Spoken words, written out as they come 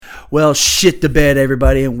Well, shit the bed,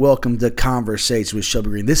 everybody, and welcome to Conversations with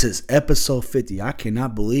Shelby Green. This is episode 50. I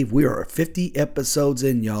cannot believe we are 50 episodes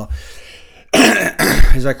in, y'all.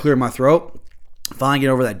 As I clear my throat, finally get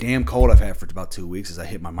over that damn cold I've had for about 2 weeks as I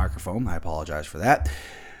hit my microphone. I apologize for that.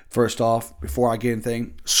 First off, before I get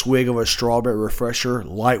anything, swig of a strawberry refresher,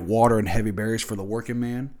 light water, and heavy berries for the working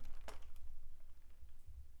man.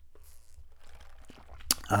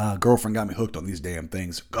 Girlfriend got me hooked on these damn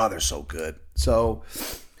things. God, they're so good. So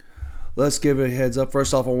let's give it a heads up.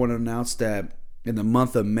 First off, I want to announce that in the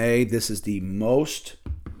month of May, this is the most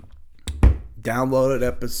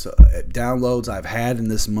downloads I've had in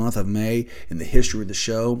this month of May in the history of the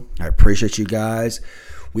show. I appreciate you guys.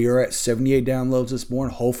 We are at 78 downloads this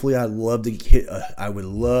morning. Hopefully, I would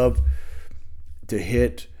love to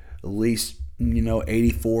hit at least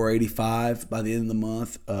 84, 85 by the end of the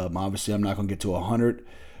month. Obviously, I'm not going to get to 100,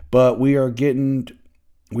 but we are getting to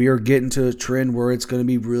a trend where it's going to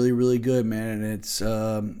be really, really good, man. And it's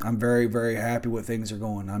I'm very, very happy with things are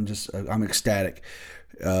going. I'm ecstatic.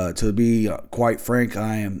 To be quite frank,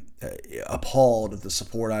 I am appalled at the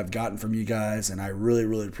support I've gotten from you guys, and I really,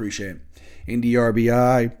 really appreciate it.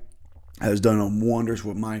 NDRBI has done wonders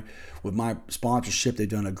with my sponsorship. They've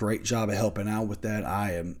done a great job of helping out with that.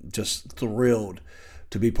 I am just thrilled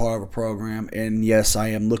to be part of a program, and yes, I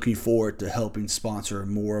am looking forward to helping sponsor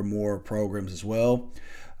more and more programs as well.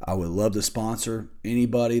 I would love to sponsor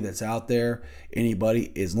anybody that's out there,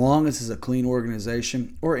 anybody, as long as it's a clean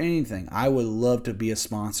organization or anything. I would love to be a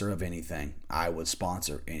sponsor of anything. I would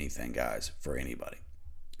sponsor anything, guys, for anybody.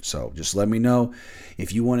 So just let me know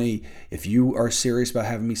if you are serious about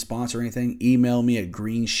having me sponsor anything. Email me at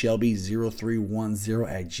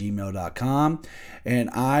greenshelby0310@gmail.com, and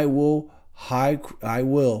I will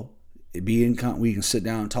be in. We can sit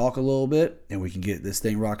down and talk a little bit, and we can get this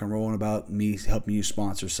thing rock and rolling about me helping you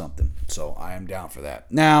sponsor something. So I am down for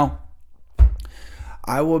that. Now,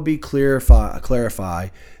 I will clarify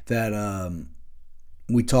that.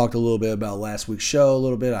 We talked a little bit about last week's show a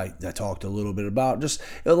little bit. I talked a little bit about just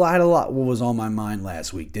a lot what was on my mind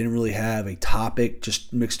last week. Didn't really have a topic,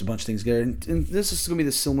 just mixed a bunch of things together. And this is going to be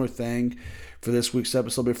the similar thing for this week's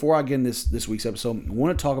episode. Before I get in this week's episode, I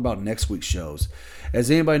want to talk about next week's shows.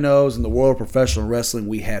 As anybody knows, in the world of professional wrestling,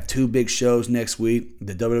 we have two big shows next week.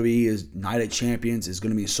 The WWE is Night of Champions is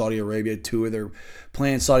going to be in Saudi Arabia. Two of their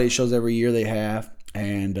planned Saudi shows every year they have.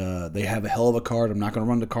 And they have a hell of a card. I'm not going to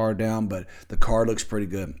run the card down, but the card looks pretty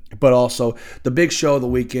good. But also, the big show of the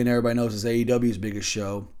weekend, everybody knows, is AEW's biggest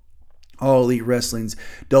show. All Elite Wrestling's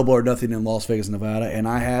Double or Nothing in Las Vegas, Nevada. And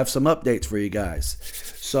I have some updates for you guys.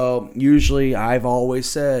 So, usually, I've always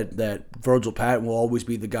said that Virgil Patton will always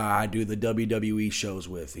be the guy I do the WWE shows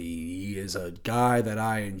with. He is a guy that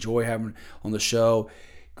I enjoy having on the show.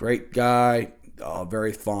 Great guy.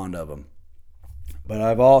 Very fond of him. But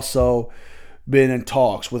I've also been in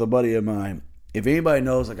talks with a buddy of mine. If anybody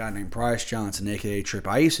knows a guy named Price Johnson, aka Trip,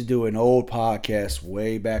 I used to do an old podcast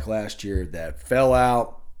way back last year that fell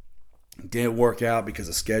out, didn't work out because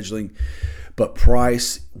of scheduling, but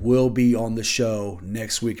Price will be on the show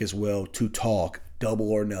next week as well to talk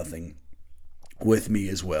Double or Nothing with me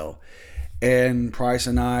as well. And Price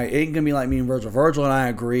and I, it ain't gonna be like me and Virgil. Virgil and I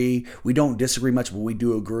agree. We don't disagree much, but we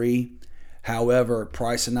do agree. However,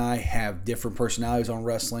 Price and I have different personalities on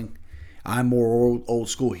wrestling. I'm more old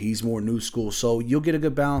school. He's more new school. So you'll get a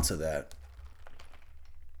good balance of that.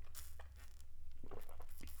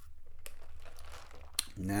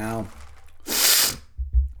 Now,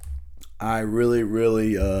 I really,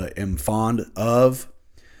 really am fond of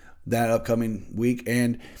that upcoming week.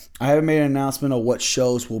 And I haven't made an announcement of what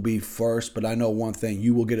shows will be first, but I know one thing.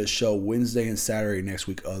 You will get a show Wednesday and Saturday next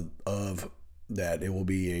week of that. It will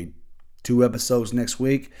be 2 episodes next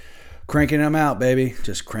week. Cranking them out, baby.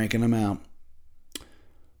 Just cranking them out.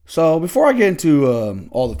 So before I get into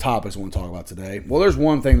all the topics I want to talk about today, well, there's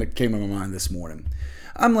one thing that came to my mind this morning.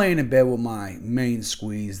 I'm laying in bed with my main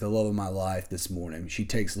squeeze, the love of my life, this morning. She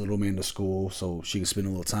takes little man to school so she can spend a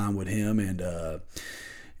little time with him, and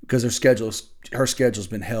because her schedule's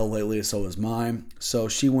been hell lately, so is mine. So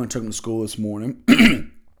she went and took him to school this morning,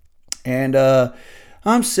 and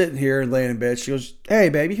I'm sitting here and laying in bed. She goes, "Hey,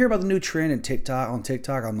 baby, you hear about the new trend on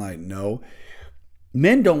TikTok? I'm like, no.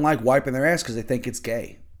 Men don't like wiping their ass because they think it's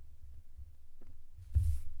gay.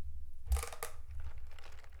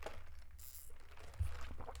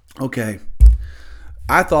 Okay.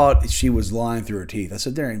 I thought she was lying through her teeth. I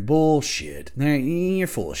said, there ain't bullshit. You're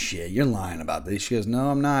full of shit. You're lying about this. She goes, no,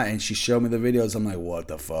 I'm not. And she showed me the videos. I'm like, what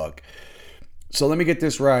the fuck? So let me get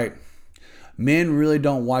this right. Men really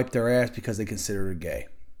don't wipe their ass because they consider it gay.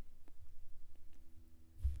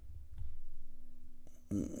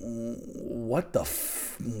 What the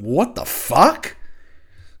what the fuck?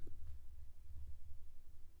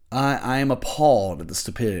 I am appalled at the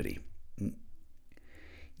stupidity.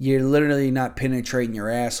 You're literally not penetrating your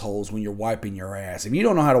assholes when you're wiping your ass. If you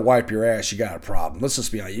don't know how to wipe your ass, you got a problem. Let's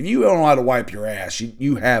just be honest. If you don't know how to wipe your ass,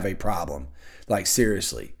 you have a problem. Like,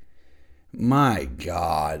 seriously. My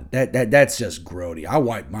God. That's just grody. I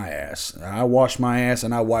wipe my ass. I wash my ass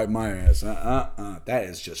and I wipe my ass. That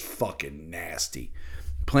is just fucking nasty.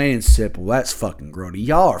 Plain and simple. That's fucking grody.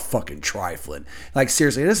 Y'all are fucking trifling. Like,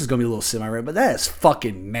 seriously, this is going to be a little semi-rant, but that is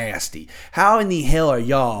fucking nasty. How in the hell are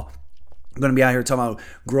y'all going to be out here talking about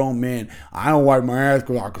grown men? I don't wipe my ass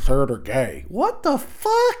because I consider her gay. What the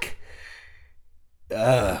fuck?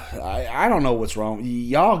 I don't know what's wrong.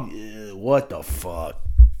 Y'all, what the fuck?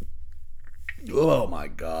 Oh my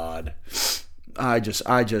God. I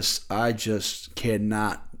just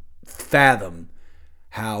cannot fathom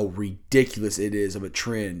how ridiculous it is of a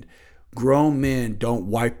trend. Grown men don't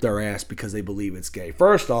wipe their ass because they believe it's gay.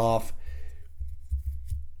 First off,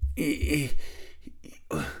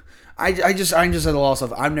 I'm just at a loss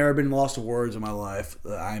of. I've never been lost of words in my life.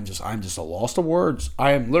 I'm just a lost of words.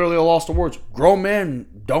 I am literally a lost of words. Grown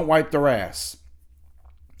men don't wipe their ass.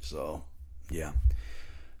 So, yeah.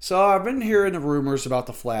 So I've been hearing the rumors about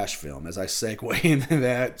the Flash film as I segue into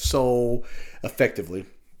that so effectively.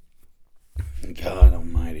 God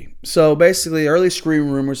almighty. So basically, early screening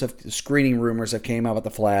rumors have came out about the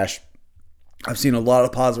Flash. I've seen a lot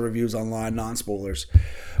of positive reviews online, non-spoilers.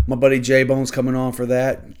 My buddy J-Bone's coming on for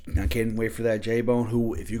that. I can't wait for that. J-Bone,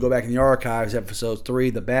 who, if you go back in the archives, episode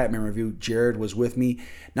 3, the Batman review, Jared was with me.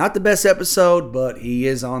 Not the best episode, but he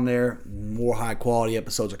is on there. More high-quality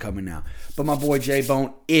episodes are coming now. But my boy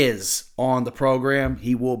J-Bone is on the program.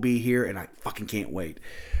 He will be here, and I fucking can't wait.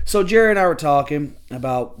 So Jared and I were talking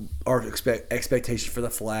about our expectations for the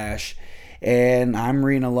Flash, and I'm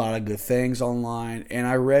reading a lot of good things online, and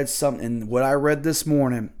I read something, and what I read this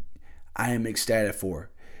morning, I am ecstatic for.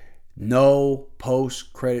 No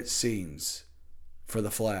post-credit scenes for the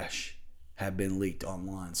Flash have been leaked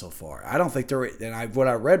online so far. I don't think what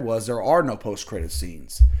I read was there are no post-credit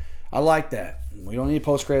scenes. I like that. We don't need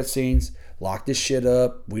post-credit scenes. Lock this shit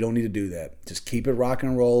up. We don't need to do that. Just keep it rocking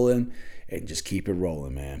and rolling, and just keep it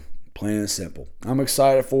rolling, man. Plain and simple. I'm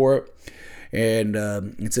excited for it, and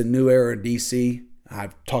it's a new era in DC.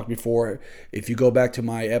 I've talked before. If you go back to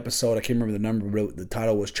my episode, I can't remember the number, but the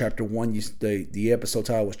title was Chapter 1. The episode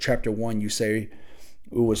title was Chapter 1. You say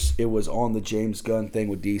it was on the James Gunn thing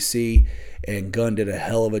with DC, and Gunn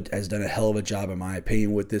has done a hell of a job, in my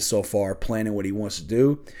opinion, with this so far, planning what he wants to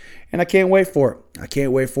do. And I can't wait for it.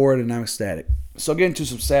 And I'm ecstatic. So getting to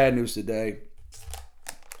some sad news today.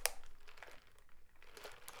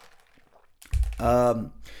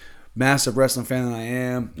 Massive wrestling fan that I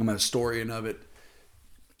am. I'm a historian of it.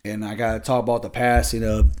 And I got to talk about the passing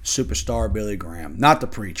of superstar Billy Graham, not the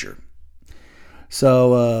preacher.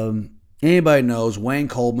 So, anybody knows, Wayne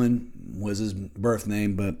Coleman was his birth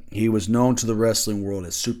name, but he was known to the wrestling world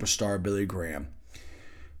as Superstar Billy Graham.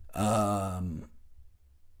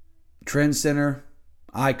 Trend center,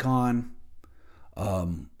 icon,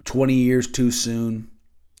 20 years too soon.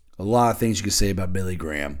 A lot of things you could say about Billy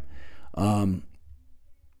Graham.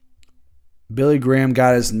 Billy Graham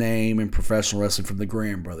got his name in professional wrestling from the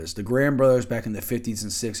Graham Brothers. The Graham Brothers back in the 50s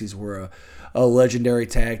and 60s were a legendary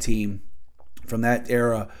tag team from that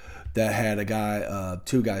era that had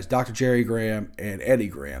two guys, Dr. Jerry Graham and Eddie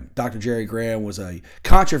Graham. Dr. Jerry Graham was a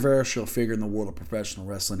controversial figure in the world of professional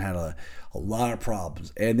wrestling, had a lot of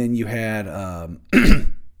problems. And then you had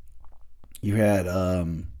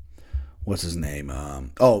what's his name?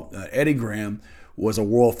 Eddie Graham was a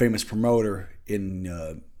world famous promoter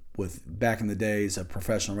back in the days of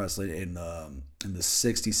professional wrestling in the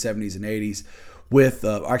 60s, 70s, and 80s with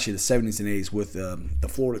actually the 70s and 80s with the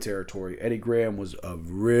Florida territory. Eddie Graham was a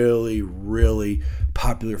really, really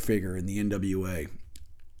popular figure in the NWA.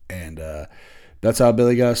 And that's how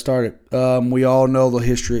Billy got started. We all know the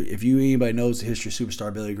history. If anybody knows the history of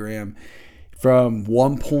Superstar Billy Graham, from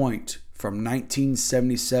one point, from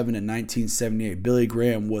 1977 to 1978, Billy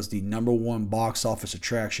Graham was the number one box office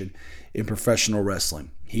attraction in professional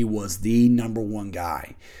wrestling. He was the number one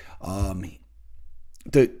guy.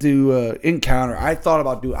 To encounter, I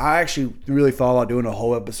actually really thought about doing a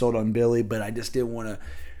whole episode on Billy, but I just didn't want to.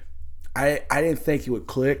 I didn't think it would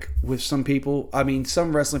click with some people. I mean,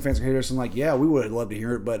 some wrestling fans are here and like, yeah, we would love to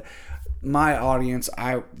hear it, but my audience,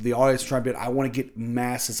 the audience trying to be, I want to get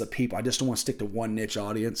masses of people. I just don't want to stick to one niche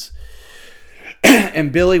audience.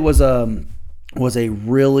 And Billy was a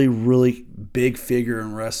really, really big figure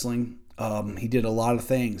in wrestling. He did a lot of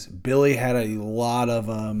things. Billy had a lot of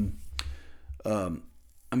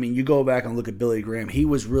I mean, you go back and look at Billy Graham. He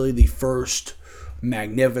was really the first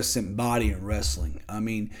magnificent body in wrestling. I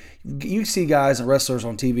mean, you see guys and wrestlers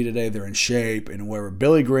on TV today, they're in shape and whatever.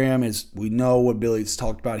 Billy Graham is, we know what Billy's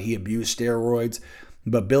talked about. He abused steroids,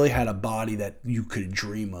 but Billy had a body that you could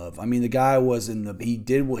dream of. I mean, the guy was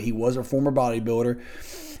he was a former bodybuilder.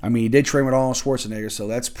 I mean, he did train with Arnold Schwarzenegger, so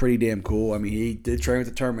that's pretty damn cool. I mean, he did train with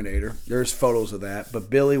the Terminator. There's photos of that. But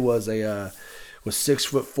Billy was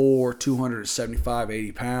 6'4", 275,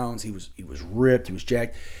 80 pounds. He was ripped. He was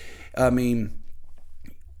jacked. I mean,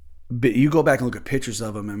 but you go back and look at pictures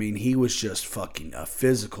of him. I mean, he was just fucking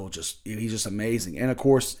physical. He's just amazing. And of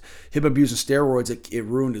course, him abusing steroids, it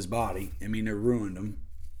ruined his body. I mean, it ruined him.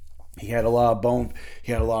 He had a lot of bone.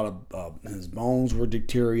 He had a lot of his bones were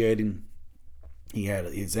deteriorating. He had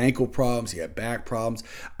his ankle problems. He had back problems.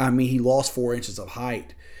 I mean, he lost 4 inches of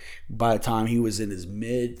height by the time he was in his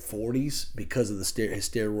mid-40s because of his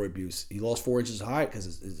steroid abuse. He lost 4 inches of height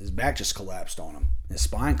because his back just collapsed on him. His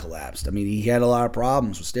spine collapsed. I mean, he had a lot of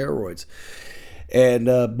problems with steroids. And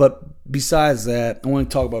but besides that, I want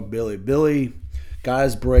to talk about Billy. Billy got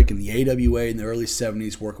his break in the AWA in the early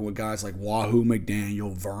 70s, working with guys like Wahoo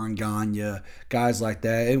McDaniel, Vern Gagne, guys like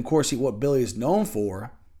that. And of course, what Billy is known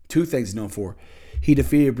for, 2 things he's known for. He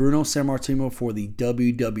defeated Bruno Sammartino for the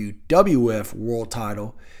WWF World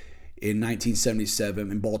Title in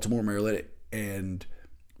 1977 in Baltimore, Maryland. And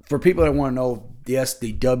for people that want to know, yes,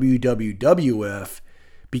 the WWF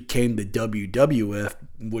became the WWF,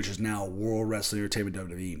 which is now World Wrestling Entertainment,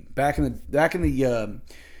 WWE. Back in the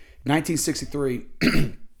 1963,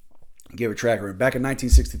 give a tracker. Back in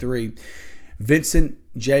 1963, Vincent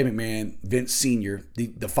J. McMahon, Vince Sr.,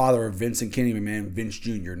 the father of Vincent Kenny McMahon, Vince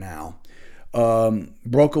Jr. now,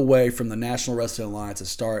 broke away from the National Wrestling Alliance to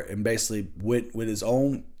start and basically went his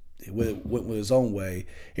own way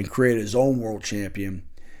and created his own world champion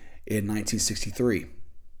in 1963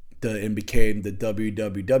 and became the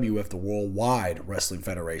WWF, the Worldwide Wrestling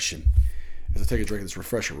Federation. As I take a drink of this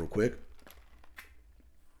refresher real quick.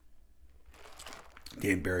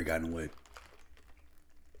 Damn, Barry got in the way.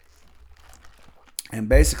 And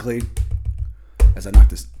basically, as I knock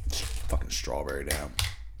this fucking strawberry down,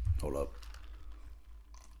 hold up.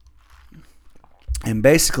 And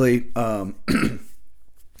basically,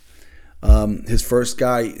 his first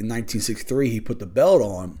guy in 1963 he put the belt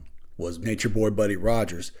on was Nature Boy Buddy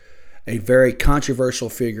Rogers, a very controversial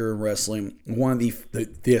figure in wrestling. One of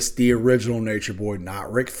the original Nature Boy,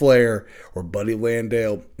 not Ric Flair or Buddy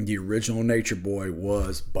Landale. The original Nature Boy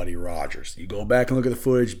was Buddy Rogers. You go back and look at the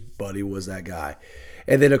footage, Buddy was that guy.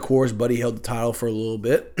 And then, of course, Buddy held the title for a little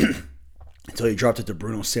bit until he dropped it to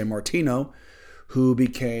Bruno Sammartino, who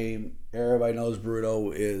became, everybody knows Bruno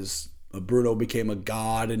became a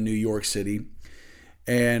god in New York City.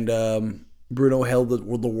 And Bruno held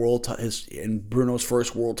the world and Bruno's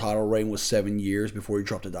first world title reign was 7 years before he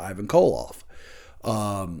dropped it to Ivan Koloff.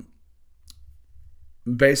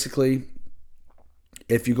 Basically,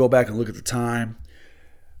 if you go back and look at the time,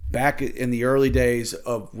 back in the early days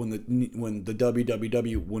of when the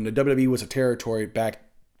WWE was a territory back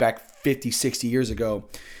 50, 60 years ago,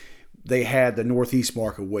 they had the Northeast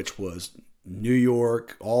market, which was New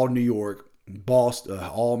York, Boston,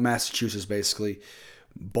 all Massachusetts, basically,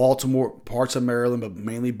 Baltimore, parts of Maryland, but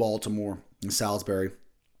mainly Baltimore and Salisbury.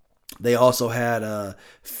 They also had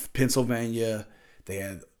Pennsylvania. They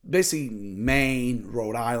had basically Maine,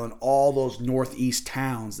 Rhode Island, all those Northeast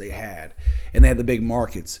towns they had, and they had the big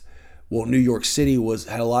markets. Well, New York City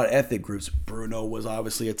had a lot of ethnic groups. Bruno was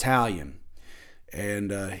obviously Italian,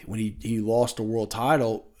 and when he lost the world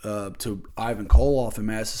title to Ivan Koloff in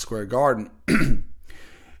Madison Square Garden,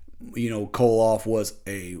 Koloff was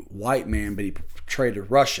a white man, but he portrayed a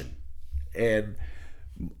Russian. And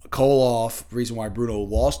Koloff, the reason why Bruno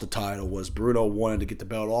lost the title was Bruno wanted to get the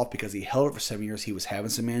belt off because he held it for 7 years. He was having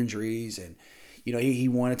some injuries, and he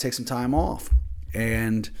wanted to take some time off.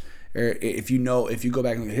 And if you go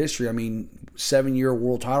back and look at history, I mean, 7-year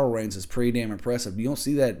world title reigns is pretty damn impressive. You don't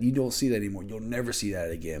see that anymore. You'll never see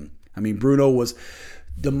that again. I mean,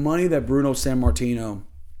 the money that Bruno Sammartino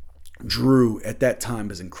drew at that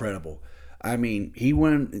time is incredible. I mean, he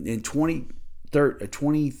went in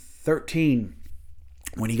 2013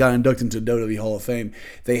 when he got inducted into the WWE Hall of Fame.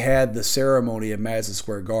 They had the ceremony at Madison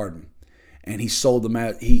Square Garden, and he sold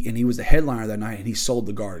he was the headliner that night, and he sold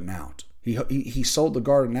the Garden out. He sold the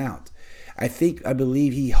Garden out. I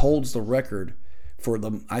believe he holds the record for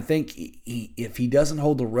the. I think if he doesn't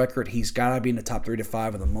hold the record, he's got to be in the top 3 to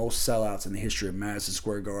 5 of the most sellouts in the history of Madison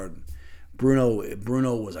Square Garden.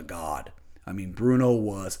 Bruno was a god. I mean, Bruno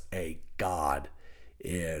was a god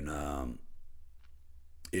in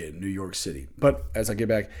in New York City. But as I get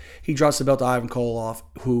back, he drops the belt to Ivan Koloff,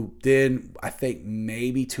 who then, I think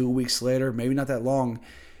maybe 2 weeks later, maybe not that long,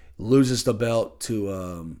 loses the belt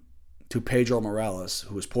to Pedro Morales,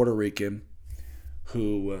 who was Puerto Rican,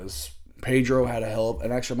 Pedro had a hell of,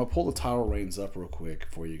 and actually I'm going to pull the title reigns up real quick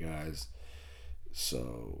for you guys.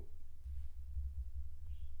 So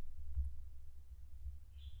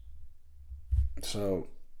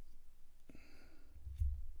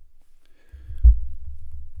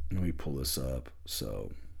let me pull this up.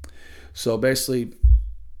 So basically,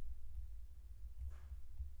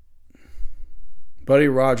 Buddy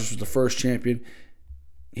Rogers was the first champion.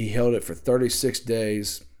 He held it for 36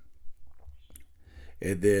 days.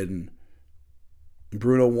 And then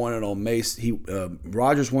Bruno won it on May.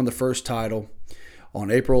 Rogers won the first title on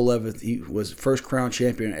April 11th. He was first crown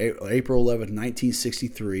champion April 11th,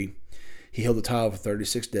 1963. He held the title for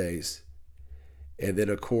 36 days. And then,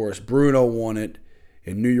 of course, Bruno won it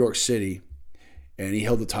in New York City, and he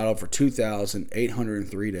held the title for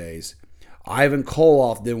 2,803 days. Ivan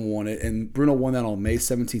Koloff then won it, and Bruno won that on May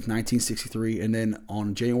 17th, 1963. And then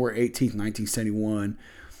on January 18th, 1971,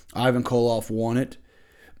 Ivan Koloff won it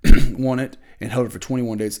and held it for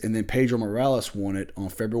 21 days. And then Pedro Morales won it on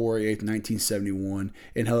February 8th, 1971,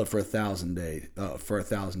 and held it for 1,000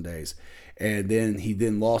 days. And then he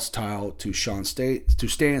lost the title to Stan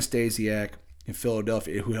Stasiak in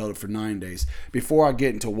Philadelphia, who held it for 9 days. Before I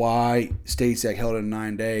get into why Stasiak held it in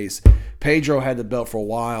 9 days, Pedro had the belt for a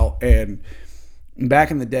while, and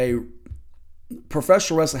back in the day,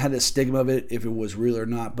 professional wrestling had this stigma of it, if it was real or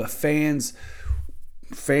not, but fans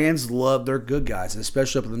loved their good guys,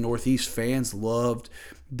 especially up in the Northeast. Fans loved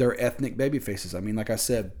their ethnic baby faces. I mean, like I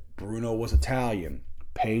said, Bruno was Italian,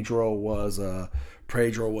 Pedro was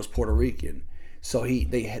Puerto Rican. So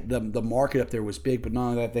they had the market up there was big, but not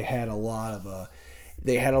only that, they had a lot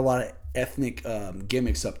of ethnic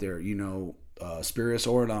gimmicks up there. You know, Spiritus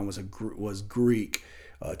Oradon was Greek,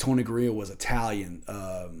 Tony Gurria was Italian.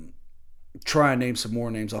 Try and name some more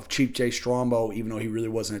names off. Chief J Strongbow, even though he really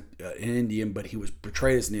wasn't an Indian, but he was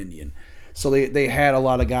portrayed as an Indian. So they had a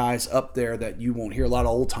lot of guys up there that you won't hear, a lot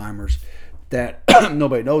of old timers that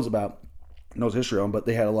nobody knows history on, but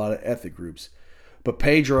they had a lot of ethnic groups. But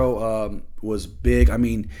Pedro was big. I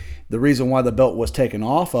mean, the reason why the belt was taken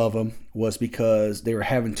off of him was because they were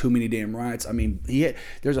having too many damn riots. I mean,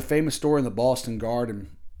 there's a famous story in the Boston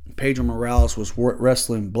Garden. Pedro Morales was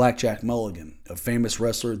wrestling Blackjack Mulligan, a famous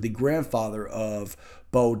wrestler, the grandfather of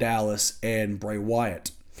Bo Dallas and Bray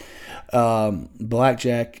Wyatt.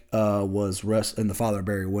 Blackjack was wrestling, and the father of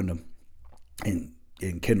Barry Windham and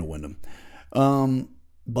Kendall Windham.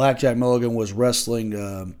 Blackjack Mulligan was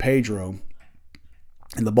wrestling Pedro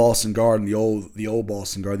in the Boston Garden, the old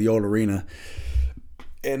Boston Garden, the old arena,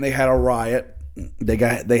 and they had a riot. They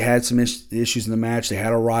had some issues in the match. They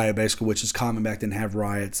had a riot, basically, which is common back then to have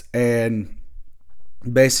riots. And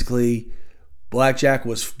basically, Blackjack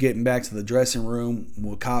was getting back to the dressing room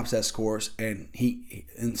with cops escorts, and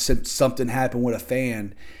something happened with a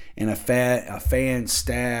fan, and a fan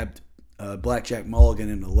stabbed Blackjack Mulligan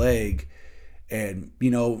in the leg. And,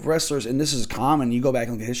 you know, wrestlers, and this is common, you go back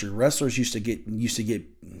and look at history, wrestlers used to get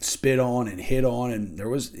spit on and hit on, and there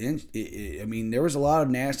was a lot of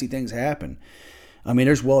nasty things happen. I mean,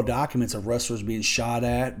 there's well documents of wrestlers being shot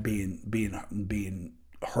at, being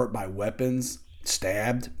hurt by weapons,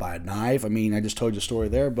 stabbed by a knife. I mean, I just told you a story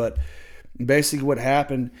there, but basically what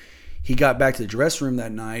happened, he got back to the dressing room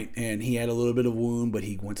that night, and he had a little bit of wound, but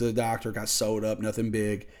he went to the doctor, got sewed up, nothing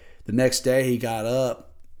big. The next day he got up,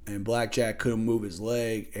 and Blackjack couldn't move his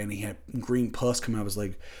leg, and he had green pus coming out of his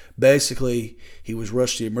leg. Basically, he was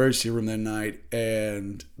rushed to the emergency room that night,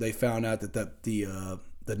 and they found out that the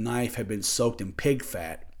knife had been soaked in pig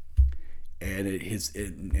fat,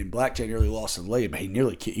 and Blackjack nearly lost his leg. But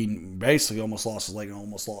he basically almost lost his leg and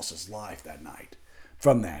almost lost his life that night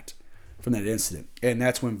from that incident. And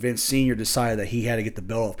that's when Vince Sr. decided that he had to get the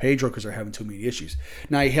belt off Pedro because they're having too many issues.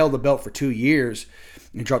 Now, he held the belt for 2 years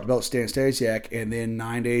and dropped the belt to Stan Stasiak, and then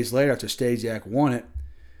 9 days later, after Stasiak won it,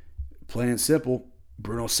 plain and simple,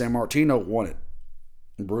 Bruno Sammartino won it.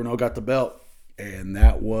 Bruno got the belt, and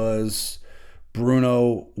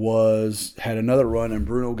Bruno had another run, and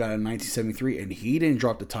Bruno got it in 1973, and he didn't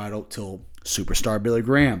drop the title till Superstar Billy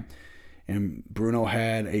Graham. And Bruno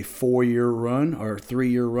had a 4-year run or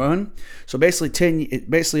 3-year run. So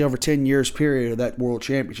basically over 10 years period of that world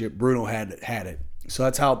championship, Bruno had it. So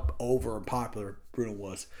that's how over and popular Bruno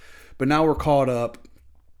was. But now we're caught up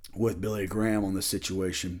with Billy Graham on this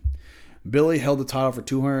situation. Billy held the title for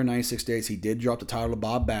 296 days. He did drop the title to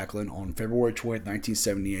Bob Backlund on February 20th,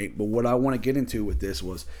 1978. But what I want to get into with this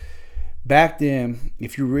was, back then,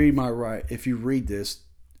 if you read this,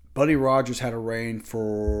 Buddy Rogers had a reign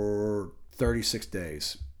for 36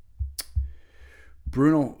 days.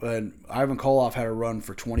 Bruno and Ivan Koloff had a run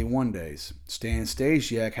for 21 days. Stan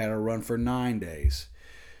Stasiak had a run for 9 days.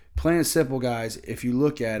 Plain and simple, guys, if you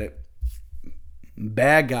look at it,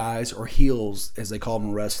 bad guys, or heels, as they call them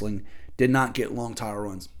in wrestling, did not get long title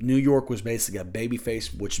runs. New York was basically a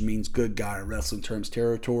babyface, which means good guy in wrestling terms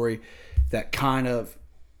territory, that kind of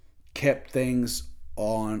kept things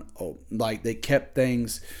on, like they kept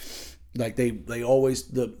things, like they always,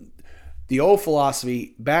 the old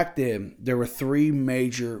philosophy, back then, there were 3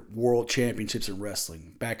 major world championships in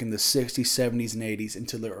wrestling, back in the 60s, 70s, and 80s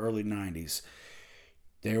into the early 90s.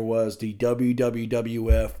 There was the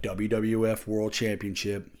WWF World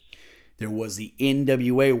Championship. There was the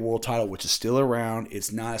NWA World Title, which is still around.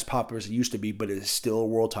 It's not as popular as it used to be, but it is still a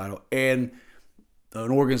world title. And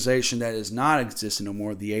an organization that is not existing no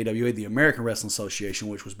more, the AWA, the American Wrestling Association,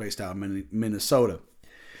 which was based out of Minnesota.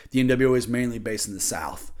 The NWA is mainly based in the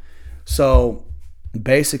South. So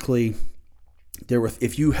basically,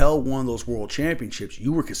 if you held one of those world championships,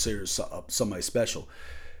 you were considered somebody special.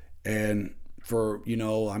 And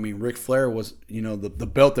Ric Flair was,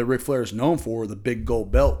 the belt that Ric Flair is known for, the big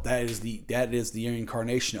gold belt, that is the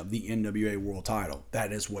incarnation of the NWA World Title.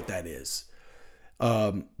 That is what that is.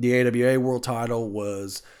 The AWA World Title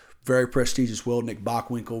was very prestigious. Nick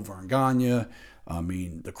Bockwinkel, Vern Gagne,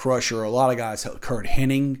 the Crusher, a lot of guys, Kurt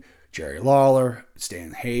Hennig, Jerry Lawler,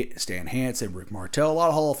 Stan Hansen, Rick Martel, a lot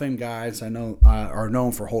of Hall of Fame guys I know are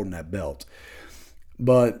known for holding that belt.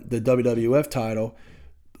 But the WWF title,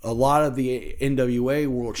 a lot of the NWA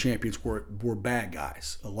world champions were bad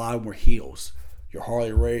guys. A lot of them were heels. Your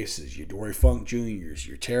Harley Races, your Dory Funk Jr.'s,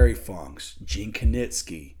 your Terry Funks, Gene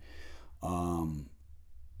Knitsky.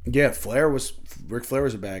 Ric Flair was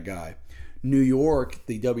a bad guy. New York,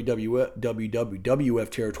 the WWF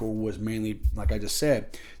territory was mainly, like I just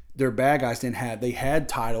said, their bad guys they had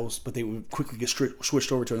titles, but they would quickly get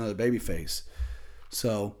switched over to another babyface.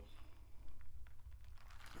 So,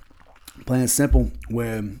 plain and simple,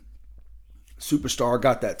 when Superstar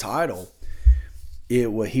got that title,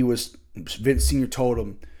 Vince Sr. told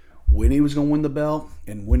him when he was going to win the belt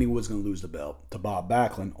and when he was going to lose the belt to Bob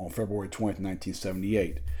Backlund on February 20th,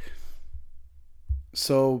 1978.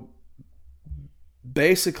 So,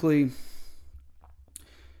 basically,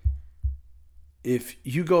 if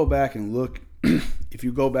you go back and look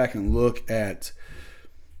at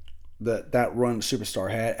that run Superstar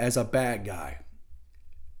had as a bad guy,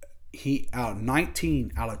 he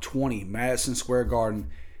 19 out of 20 Madison Square Garden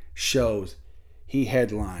shows he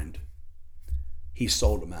headlined, he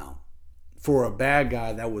sold them out. For a bad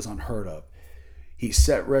guy, that was unheard of. He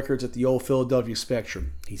set records at the old Philadelphia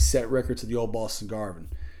Spectrum. He set records at the old Boston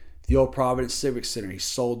Garden. The old Providence Civic Center, he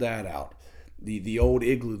sold that out. The old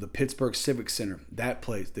Igloo, the Pittsburgh Civic Center, that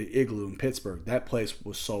place, the Igloo in Pittsburgh, that place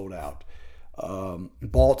was sold out.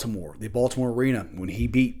 Baltimore, the Baltimore Arena, when he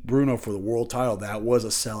beat Bruno for the world title, that was a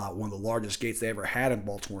sellout, one of the largest gates they ever had in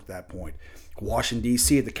Baltimore at that point. Washington,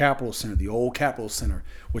 D.C. at the Capitol Center, the old Capitol Center,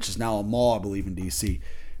 which is now a mall, I believe, in D.C.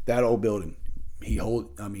 That old building,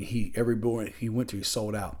 every building he went to, he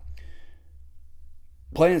sold out.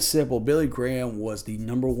 Plain and simple, Billy Graham was the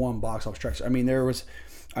number one box office attraction.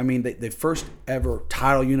 The first ever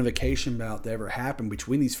title unification bout that ever happened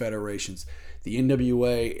between these federations, the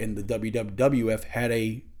NWA and the WWF had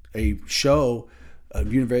a show, a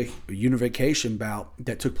unification bout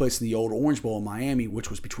that took place in the old Orange Bowl in Miami, which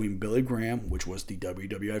was between Billy Graham, which was the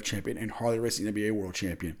WWF champion, and Harley Race, the NWA world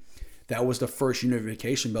champion. That was the first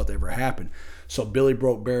unification belt that ever happened. So Billy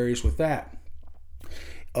broke barriers with that.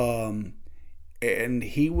 And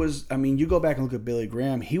he was, you go back and look at Billy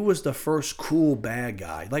Graham, he was the first cool bad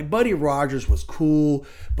guy. Like, Buddy Rogers was cool,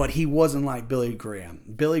 but he wasn't like Billy Graham.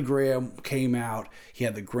 Billy Graham came out, he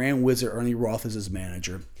had the Grand Wizard Ernie Roth as his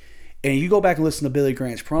manager. And you go back and listen to Billy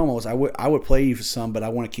Graham's promos, I would play you some, but I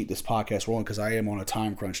want to keep this podcast rolling because I am on a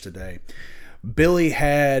time crunch today. Billy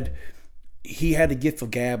had the gift of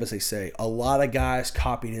gab, as they say. A lot of guys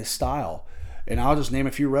copied his style. And I'll just name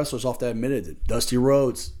a few wrestlers off that admitted it. Dusty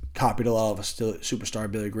Rhodes copied a lot of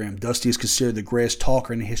superstar Billy Graham. Dusty is considered the greatest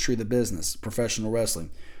talker in the history of the business, professional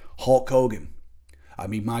wrestling. Hulk Hogan.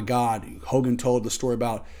 My God, Hogan told the story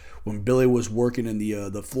about when Billy was working in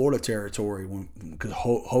the Florida territory, because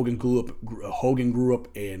Hogan grew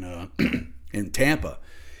up in in Tampa.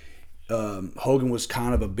 Hogan was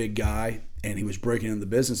kind of a big guy, and he was breaking into the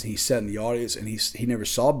business. And he sat in the audience, and he never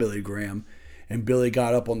saw Billy Graham. And Billy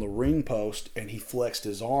got up on the ring post, and he flexed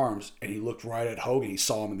his arms, and he looked right at Hogan. He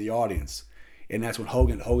saw him in the audience. And that's when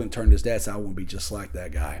Hogan turned to his dad and said, I want to be just like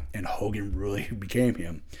that guy. And Hogan really became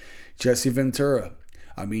him. Jesse Ventura.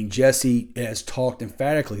 I mean, Jesse has talked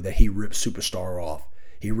emphatically that he ripped Superstar off.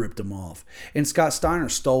 He ripped him off. And Scott Steiner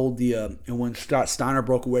stole and when Scott Steiner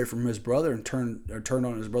broke away from his brother and turned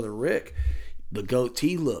on his brother Rick, the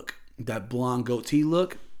goatee look, that blonde goatee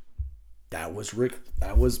look, that was Rick.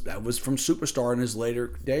 That was from Superstar in his later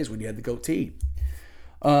days when he had the goatee.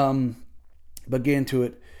 But getting to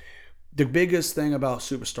it, the biggest thing about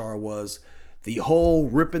Superstar was the whole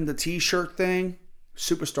ripping the t-shirt thing.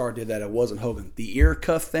 Superstar did that. It wasn't Hogan. The ear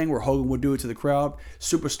cuff thing where Hogan would do it to the crowd,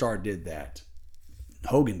 Superstar did that.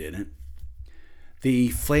 Hogan didn't. The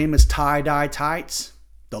famous tie-dye tights,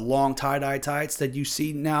 the long tie-dye tights that you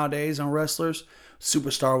see nowadays on wrestlers,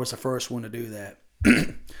 Superstar was the first one to do that.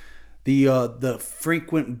 The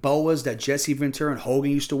frequent boas that Jesse Ventura and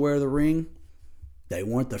Hogan used to wear in the ring, they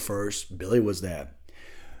weren't the first. Billy was that.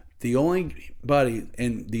 The only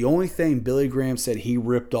thing Billy Graham said he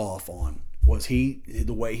ripped off on was the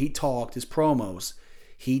way he talked, his promos.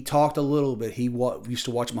 He talked a little bit. He used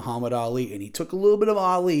to watch Muhammad Ali, and he took a little bit of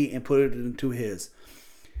Ali and put it into his.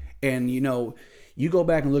 And, you go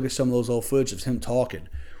back and look at some of those old footage of him talking.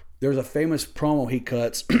 There's a famous promo he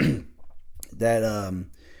cuts that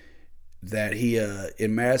he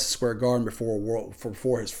in Madison Square Garden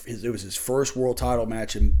before his first world title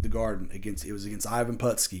match in the Garden against Ivan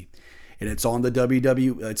Putski, and it's on the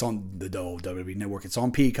WWE Network. It's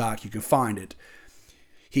on Peacock. You can find it.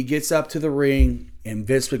 He gets up to the ring, and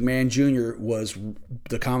Vince McMahon Jr. was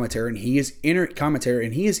the commentator, and he is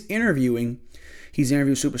interviewing. He's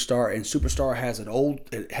interviewing Superstar, and Superstar has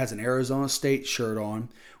an Arizona State shirt on,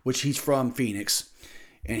 which he's from Phoenix.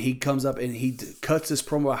 And he comes up and he cuts this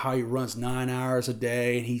promo about how he runs 9 hours a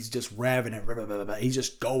day, and he's just raving it. He's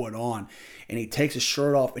just going on. And he takes his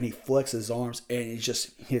shirt off and he flexes his arms, and it's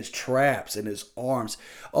just his traps and his arms.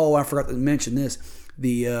 Oh, I forgot to mention this.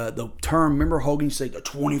 The term, remember Hogan used to say the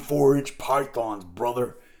 24-inch pythons,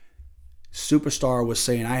 brother? Superstar was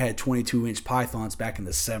saying I had 22-inch pythons back in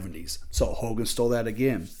the 70s. So Hogan stole that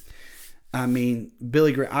again. I mean,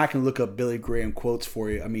 Billy Graham, I can look up Billy Graham quotes for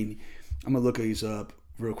you. I mean, I'm going to look these up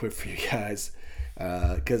real quick for you guys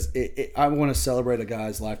because I want to celebrate a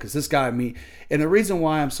guy's life, because this guy, and the reason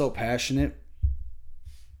why I'm so passionate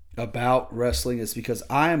about wrestling is because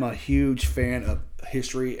I am a huge fan of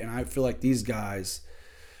history, and I feel like these guys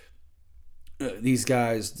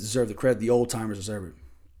deserve the credit. The old timers deserve it.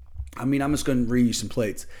 I mean, I'm just going to read you some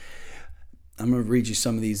plates. I'm going to read you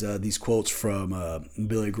some of these quotes from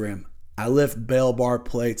Billy Graham. I lift bell bar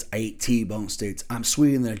plates. I eat T-bone steaks. I'm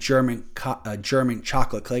sweeter than a German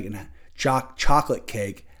chocolate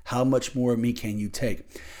cake. How much more of me can you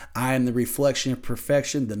take? I am the reflection of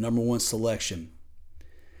perfection, the number one selection.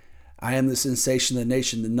 I am the sensation of the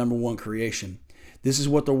nation, the number one creation. This is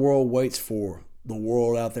what the world waits for. The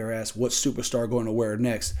world out there asks, what's Superstar going to wear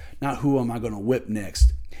next? Not who am I going to whip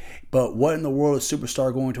next? But what in the world is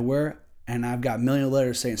Superstar going to wear? And I've got a million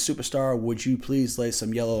letters saying, Superstar, would you please lay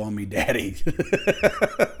some yellow on me, daddy?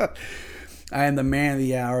 I am the man of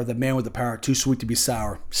the hour, the man with the power, too sweet to be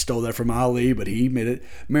sour. Stole that from Ali, but he admitted.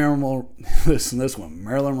 Listen to this one.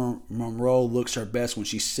 Marilyn Monroe looks her best when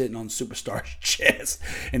she's sitting on Superstar's chest.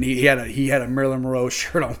 And he had a Marilyn Monroe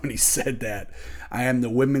shirt on when he said that. I am the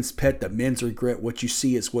women's pet, the men's regret. What you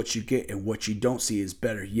see is what you get, and what you don't see is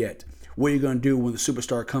better yet. What are you going to do when the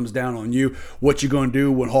Superstar comes down on you? What you going to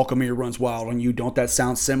do when Hulkamania runs wild on you? Don't that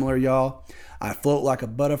sound similar, y'all? I float like a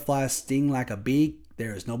butterfly, sting like a bee.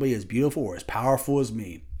 There is nobody as beautiful or as powerful as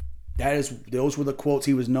me. Those were the quotes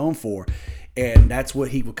he was known for. And that's what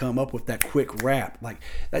he would come up with, that quick rap. Like,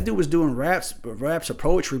 that dude was doing raps or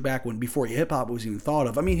poetry back before hip-hop was even thought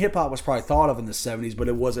of. I mean, hip-hop was probably thought of in the 70s, but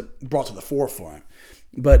it wasn't brought to the forefront.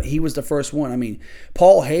 But he was the first one. I mean,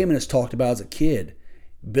 Paul Heyman is talked about as a kid.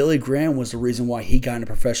 Billy Graham was the reason why he got into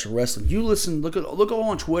professional wrestling. You look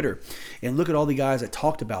on Twitter and look at all the guys that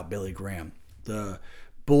talked about Billy Graham. The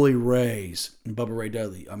Bully Rays and Bubba Ray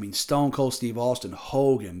Dudley. I mean, Stone Cold Steve Austin,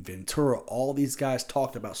 Hogan, Ventura, all these guys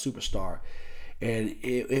talked about Superstar. And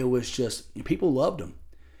it was just, people loved him.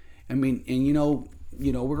 I mean, and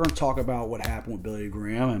we're going to talk about what happened with Billy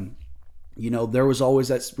Graham. And, there was always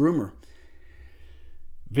that rumor.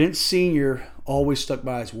 Vince Sr. always stuck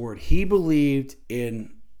by his word. He believed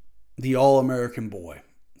in the All-American Boy.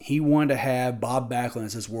 He wanted to have Bob Backlund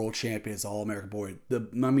as his world champion, as All-American Boy.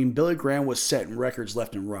 Billy Graham was setting records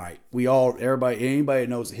left and right. Anybody that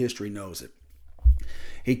knows the history knows it.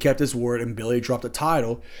 He kept his word, and Billy dropped the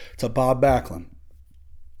title to Bob Backlund.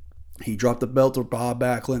 He dropped the belt to Bob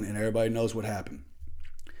Backlund, and everybody knows what happened.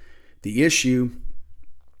 The issue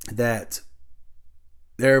that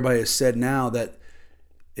everybody has said now that,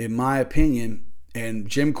 in my opinion, And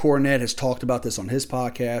Jim Cornette has talked about this on his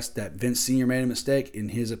podcast, that Vince Sr. made a mistake. In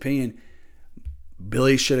his opinion,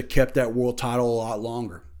 Billy should have kept that world title a lot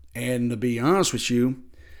longer. And to be honest with you,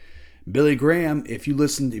 Billy Graham, if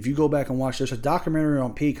you go back and watch, there's a documentary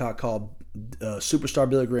on Peacock called Superstar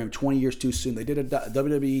Billy Graham, 20 Years Too Soon.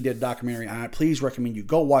 WWE did a documentary. I please recommend you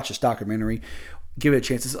go watch this documentary. Give it a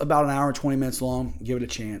chance. It's about an hour and 20 minutes long. Give it a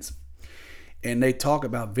chance. And they talk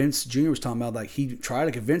about, Vince Jr. was talking about, like, he tried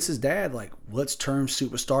to convince his dad, like, let's turn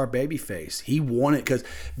Superstar babyface. He wanted, because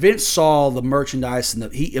Vince saw the merchandise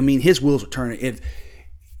and his wheels were turning.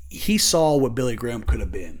 He saw what Billy Graham could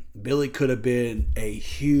have been. Billy could have been a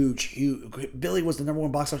huge. Billy was the number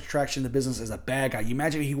one box office attraction in the business as a bad guy. You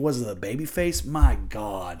imagine if he was a babyface? My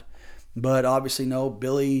God. But obviously, no.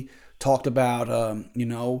 Billy talked about,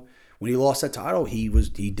 when he lost that title,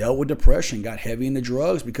 he dealt with depression, got heavy into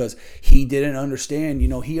drugs because he didn't understand.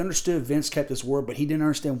 He understood Vince kept his word, but he didn't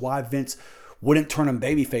understand why Vince wouldn't turn him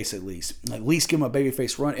babyface at least give him a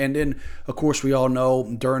babyface run. And then, of course, we all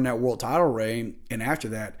know during that world title reign and after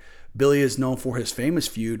that, Billy is known for his famous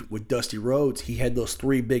feud with Dusty Rhodes. He had those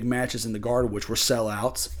 3 big matches in the Garden, which were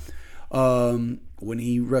sellouts. When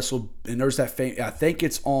he wrestled, and there's that I think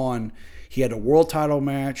it's on. He had a world title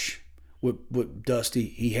match with Dusty.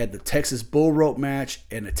 He had the Texas Bull Rope match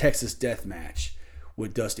and the Texas Death match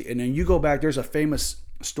with Dusty. And then you go back, there's a famous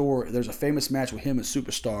match with him and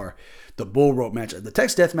Superstar, the Bull Rope match. The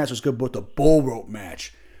Texas Death match was good, but the Bull Rope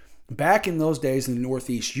match, back in those days in the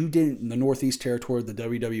Northeast, in the Northeast territory of the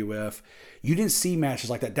WWF, you didn't see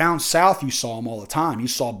matches like that. Down south, you saw them all the time. You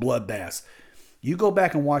saw bloodbaths. You go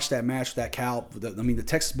back and watch that match with that the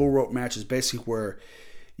Texas Bull Rope match is basically where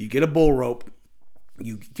you get a bull rope,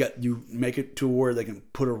 you make it to where they can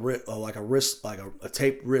put a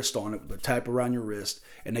taped wrist on it, the type around your wrist,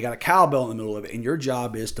 and they got a cowbell in the middle of it, and your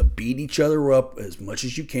job is to beat each other up as much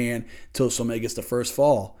as you can until somebody gets the first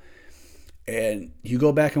fall. And you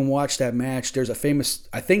go back and watch that match. There's a famous,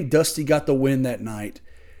 I think Dusty got the win that night,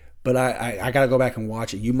 but I got to go back and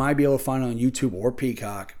watch it. You might be able to find it on YouTube or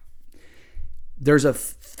Peacock. There's a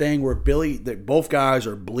thing where both guys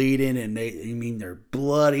are bleeding, and they're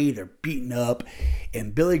bloody, they're beaten up,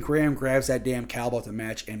 and Billy Graham grabs that damn cowbell at the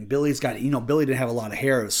match, and Billy's got, Billy didn't have a lot of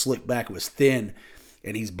hair, it was slicked back, it was thin,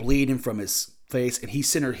 and he's bleeding from his face, and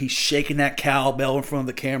he's shaking that cowbell in front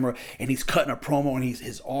of the camera, and he's cutting a promo, and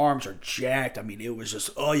his arms are jacked. It was just,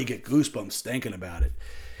 you get goosebumps thinking about it.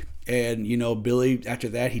 And Billy, after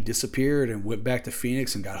that, he disappeared and went back to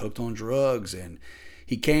Phoenix and got hooked on drugs, and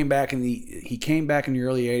he came back in the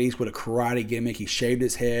early 80s with a karate gimmick. He shaved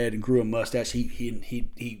his head and grew a mustache.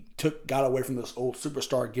 He got away from this old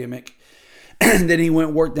Superstar gimmick, and then he went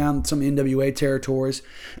and worked down some NWA territories.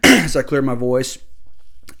 So I cleared my voice.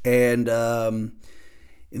 And then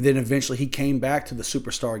eventually he came back to the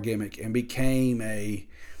Superstar gimmick and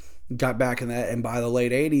got back in that. And by the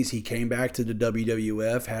late 80s, he came back to the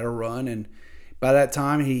WWF, had a run. And by that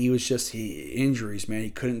time, he was just injuries, man. He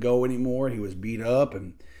couldn't go anymore. He was beat up,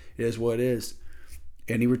 and it is what it is.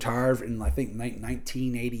 And he retired in, I think,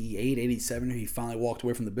 1988, 87. He finally walked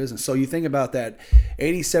away from the business. So you think about that.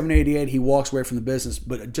 87, 88, he walks away from the business.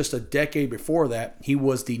 But just a decade before that, he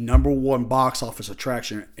was the number one box office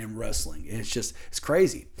attraction in wrestling. It's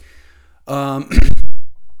crazy.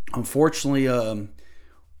 Unfortunately,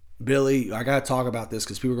 Billy, I got to talk about this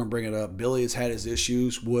because people are going to bring it up. Billy has had his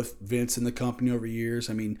issues with Vince and the company over years.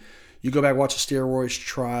 You go back and watch the steroids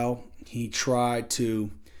trial. He tried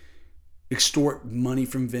to extort money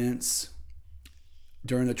from Vince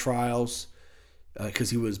during the trials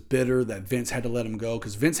because he was bitter that Vince had to let him go,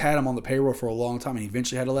 because Vince had him on the payroll for a long time, and he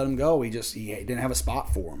eventually had to let him go. He didn't have a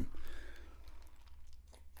spot for him.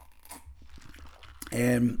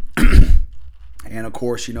 And of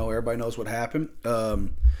course, everybody knows what happened.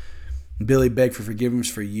 Billy begged for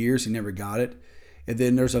forgiveness for years. He never got it. And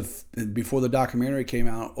then before the documentary came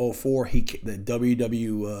out, 2004, the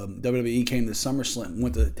WWE came to SummerSlam,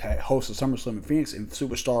 went to host a SummerSlam in Phoenix, and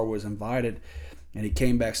Superstar was invited, and he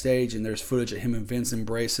came backstage, and there's footage of him and Vince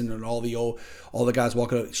embracing, and all the guys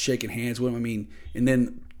walking up, shaking hands with him. And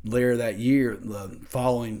then later that year, the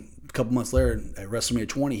following couple months later, at WrestleMania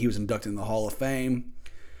 20, he was inducted in the Hall of Fame.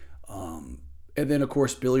 And then, of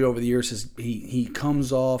course, Billy, over the years, he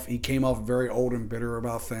came off very old and bitter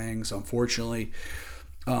about things, unfortunately.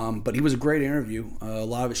 But he was a great interview. A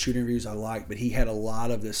lot of his shoot interviews I liked, but he had a lot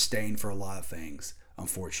of disdain for a lot of things,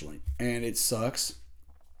 unfortunately. And it sucks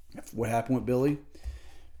what happened with Billy,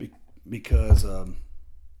 because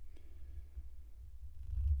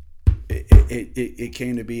it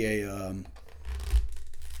came to be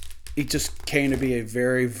it just came to be a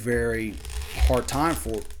very, very hard time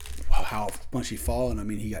how much he fallen. I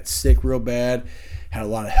mean, he got sick real bad, had a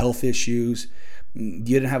lot of health issues,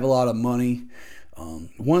 didn't have a lot of money.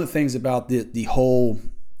 One of the things about this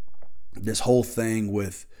whole thing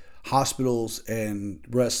with hospitals and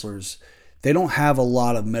wrestlers, they don't have a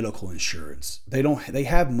lot of medical insurance. They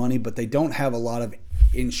have money, but they don't have a lot of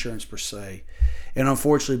insurance per se. And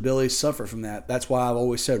unfortunately, Billy suffered from that. That's why I've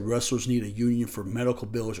always said wrestlers need a union for medical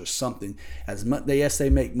bills or something. Yes, they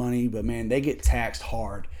make money, but man, they get taxed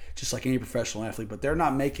hard, just like any professional athlete. But they're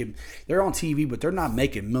on TV, but they're not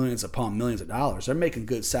making millions upon millions of dollars. They're making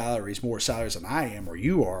good salaries, more salaries than I am or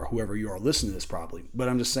you are, whoever you are listening to this probably. But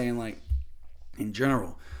I'm just saying, like, in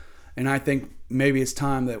general. And I think maybe it's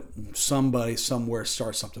time that somebody somewhere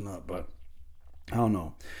starts something up, but I don't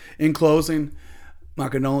know. In closing, my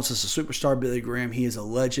condolences to superstar Billy Graham. He is a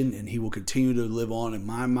legend, and he will continue to live on in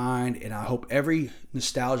my mind. And I hope every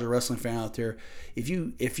nostalgia wrestling fan out there, if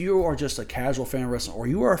you are just a casual fan of wrestling, or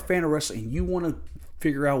you are a fan of wrestling and you want to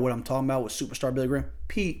figure out what I'm talking about with superstar Billy Graham,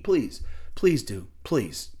 please do.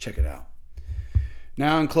 Please check it out.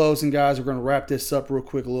 Now, in closing, guys, we're going to wrap this up real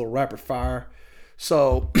quick, a little rapid fire.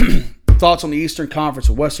 So, thoughts on the Eastern Conference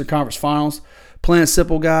or Western Conference Finals. Plain and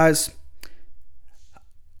simple, guys.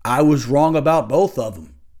 I was wrong about both of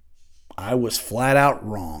them. I was flat out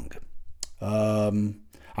wrong.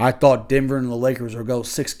 I thought Denver and the Lakers would go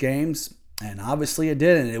 6 games, and obviously it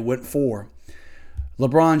didn't. It went 4.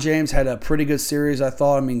 LeBron James had a pretty good series, I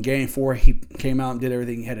thought. I mean, game 4, he came out and did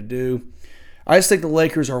everything he had to do. I just think the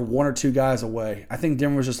Lakers are 1 or 2 guys away. I think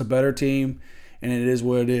Denver's just a better team, and it is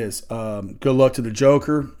what it is. Good luck to the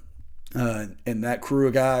Joker and that crew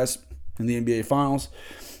of guys in the NBA Finals.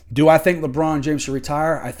 Do I think LeBron James should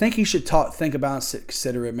retire? I think he should think about and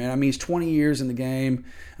consider it, man. I mean, he's 20 years in the game.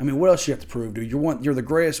 I mean, what else you have to prove, dude? You're the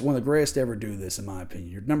greatest, one of the greatest to ever do this, in my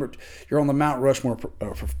opinion. You're on the Mount Rushmore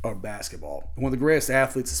of basketball. One of the greatest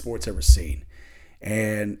athletes the sport's ever seen.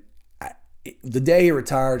 And the day he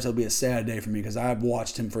retires, it'll be a sad day for me because I've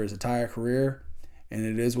watched him for his entire career, and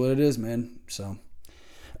it is what it is, man. So,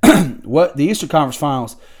 the Eastern Conference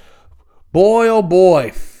Finals, boy, oh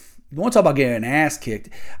boy. You want to talk about getting an ass kicked?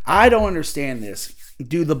 I don't understand this.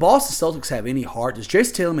 Do the Boston Celtics have any heart? Does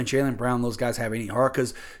Jason Tatum and Jaylen Brown, those guys, have any heart?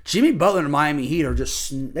 Because Jimmy Butler and the Miami Heat are just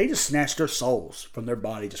snatched their souls from their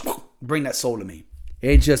body. Just bring that soul to me.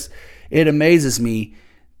 It amazes me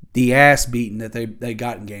the ass beating that they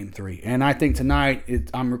got in Game 3. And I think tonight,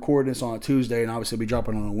 I'm recording this on a Tuesday, and obviously I'll be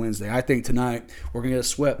dropping on a Wednesday. I think tonight we're going to get a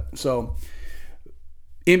swept. So,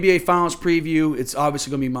 NBA Finals preview, it's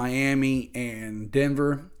obviously going to be Miami and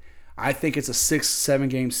Denver. I think it's a 6-7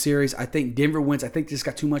 game series. I think Denver wins. I think they just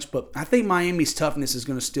got too much, but I think Miami's toughness is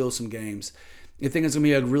going to steal some games. I think it's going to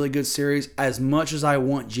be a really good series. As much as I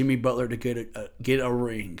want Jimmy Butler to get a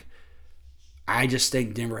ring, I just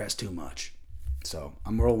think Denver has too much. So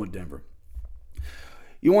I'm rolling with Denver.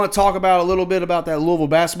 You want to talk about a little bit about that Louisville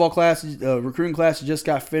basketball class, recruiting class that just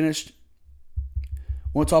got finished?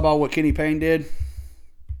 Want to talk about what Kenny Payne did?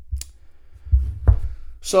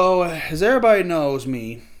 So, as everybody knows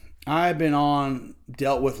me, I've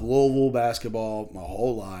dealt with Louisville basketball my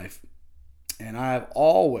whole life, and I've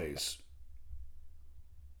always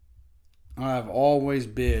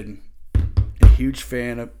been a huge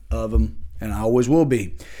fan of them, and I always will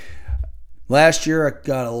be. Last year, I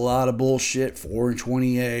got a lot of bullshit,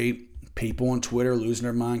 4-28, people on Twitter losing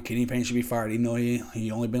their mind. Kenny Payne should be fired, even though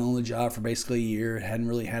he only been on the job for basically a year, hadn't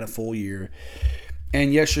really had a full year.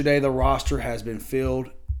 And yesterday, the roster has been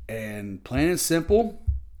filled, and plain and simple,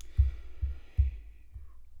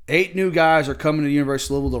 8 new guys are coming to the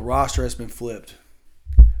University of Louisville. The roster has been flipped.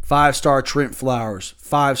 5-star Trent Flowers.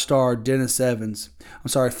 5-star Dennis Evans.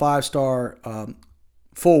 5-star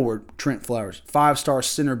forward Trent Flowers. 5-star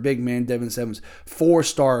center big man Dennis Evans.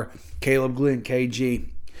 4-star Caleb Glenn, KG.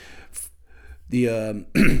 The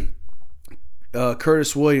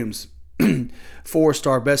Curtis Williams.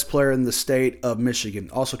 4-star best player in the state of Michigan.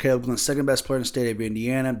 Also Caleb Glenn, second best player in the state of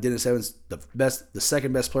Indiana. Dennis Evans, the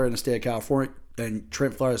second best player in the state of California. And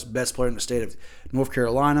Trent Flowers, best player in the state of North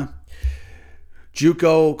Carolina.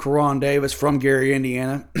 JUCO Karan Davis from Gary,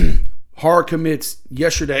 Indiana. Hard commits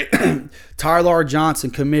yesterday. Tyler Johnson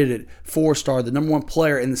committed, 4-star, the number 1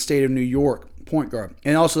 player in the state of New York, point guard.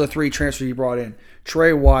 And also the 3 transfers he brought in.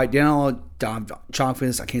 Trey White, Daniel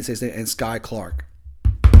Chongfins, I can't say his name, and Sky Clark.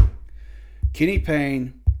 Kenny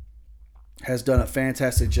Payne has done a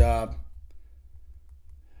fantastic job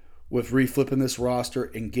with reflipping this roster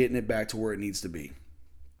and getting it back to where it needs to be.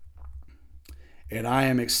 And I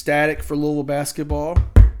am ecstatic for Louisville basketball.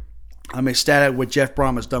 I'm ecstatic what Jeff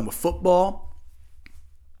Brom has done with football.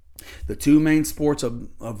 The 2 main sports of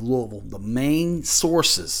Louisville, the main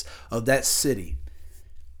sources of that city,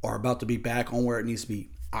 are about to be back on where it needs to be.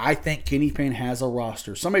 I think Kenny Payne has a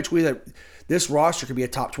roster. Somebody tweeted that this roster could be a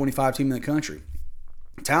top 25 team in the country.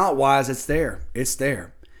 Talent-wise, it's there. It's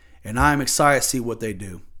there. And I'm excited to see what they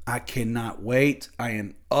do. I cannot wait.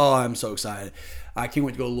 I'm so excited. I can't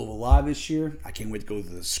wait to go to Louisville Live this year. I can't wait to go to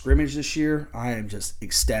the scrimmage this year. I am just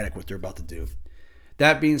ecstatic what they're about to do.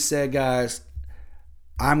 That being said, guys,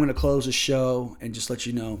 I'm going to close the show and just let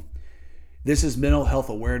you know, this is Mental Health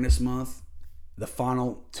Awareness Month, the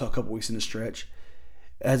final a couple weeks in the stretch.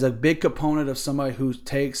 As a big component of somebody who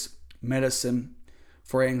takes medicine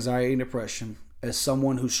for anxiety and depression, as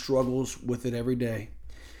someone who struggles with it every day,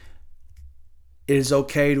 it is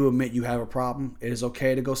okay to admit you have a problem. It is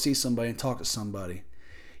okay to go see somebody and talk to somebody.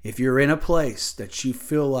 If you're in a place that you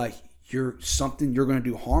feel like you're going to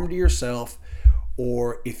do harm to yourself,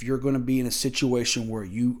 or if you're going to be in a situation where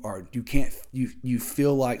you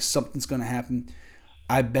feel like something's going to happen,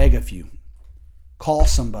 I beg of you, call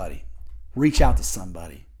somebody, reach out to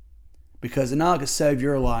somebody, because it's not going to save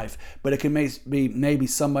your life, but it can maybe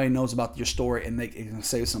somebody knows about your story and it can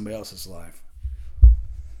save somebody else's life.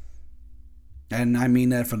 And I mean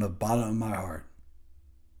that from the bottom of my heart.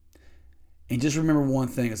 And just remember one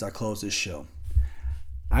thing as I close this show.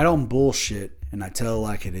 I don't bullshit and I tell it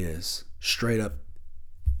like it is. Straight up,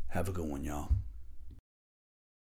 have a good one, y'all.